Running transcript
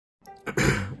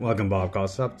welcome Ball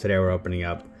Calls Up. Today we're opening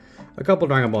up a couple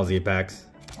Dragon Ball Z packs.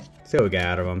 See what we get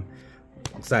out of them.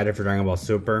 Excited for Dragon Ball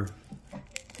Super.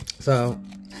 So,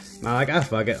 I'm like,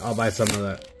 fuck it. I'll buy some of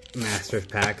the Masters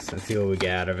packs and see what we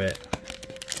get out of it.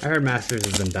 I heard Masters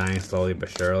has been dying slowly but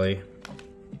surely.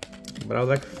 But I was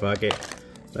like, fuck it.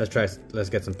 Let's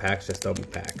get some packs, just open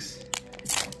packs.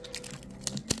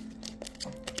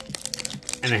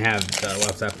 And I have the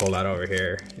website pulled out over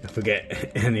here. If we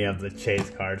get any of the chase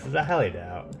cards, which I highly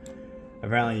doubt.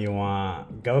 Apparently you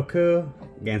want Goku,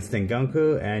 Genshin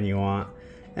Goku, and you want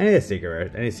any of the secret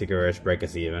rares. Any secret rares break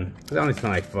us even. Because I only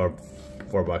spent like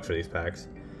four bucks for these packs.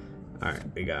 Alright,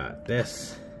 we got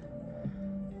this.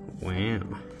 Wow.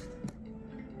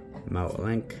 Mount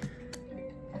Link.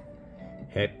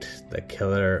 Hit the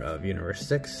Killer of Universe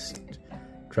 6.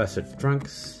 Trusted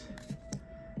Trunks.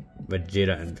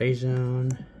 Vegeta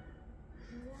Invasion,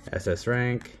 SS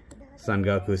Rank, Son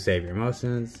Goku Save Your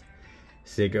Emotions,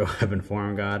 Secret Weapon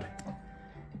Form God,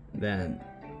 then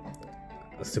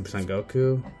Super Son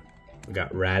Goku, we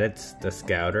got Raditz the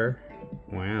Scouter,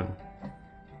 wow,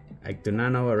 I do not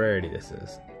know what rarity this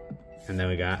is, and then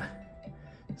we got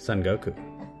Son Goku.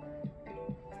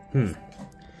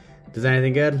 Does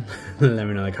anything good? Let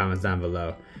me know in the comments down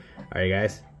below. Alright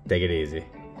guys, take it easy.